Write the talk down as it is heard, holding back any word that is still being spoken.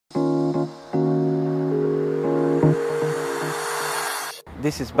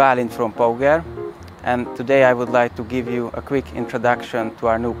This is Balint from Pauger, and today I would like to give you a quick introduction to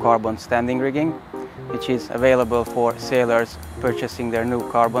our new carbon standing rigging, which is available for sailors purchasing their new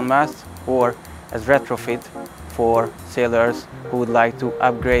carbon mast or as retrofit for sailors who would like to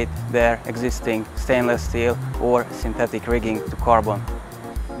upgrade their existing stainless steel or synthetic rigging to carbon.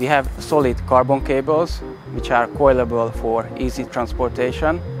 We have solid carbon cables which are coilable for easy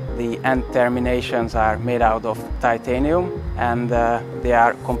transportation. The end terminations are made out of titanium and they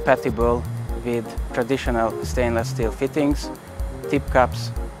are compatible with traditional stainless steel fittings, tip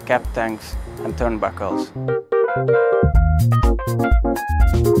cups, cap tanks and turnbuckles.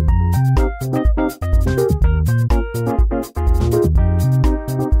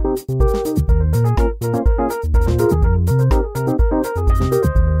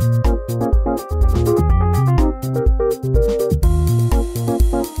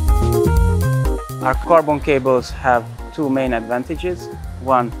 Our carbon cables have two main advantages.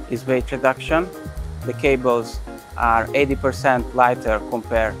 One is weight reduction. The cables are 80% lighter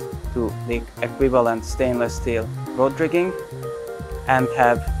compared to the equivalent stainless steel rod rigging and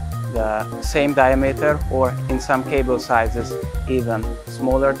have the same diameter, or in some cable sizes even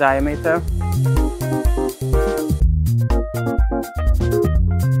smaller diameter.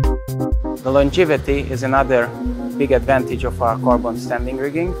 The longevity is another big advantage of our carbon standing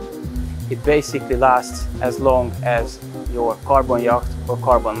rigging. It basically lasts as long as your carbon yacht or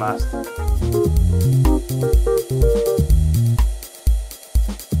carbon mast.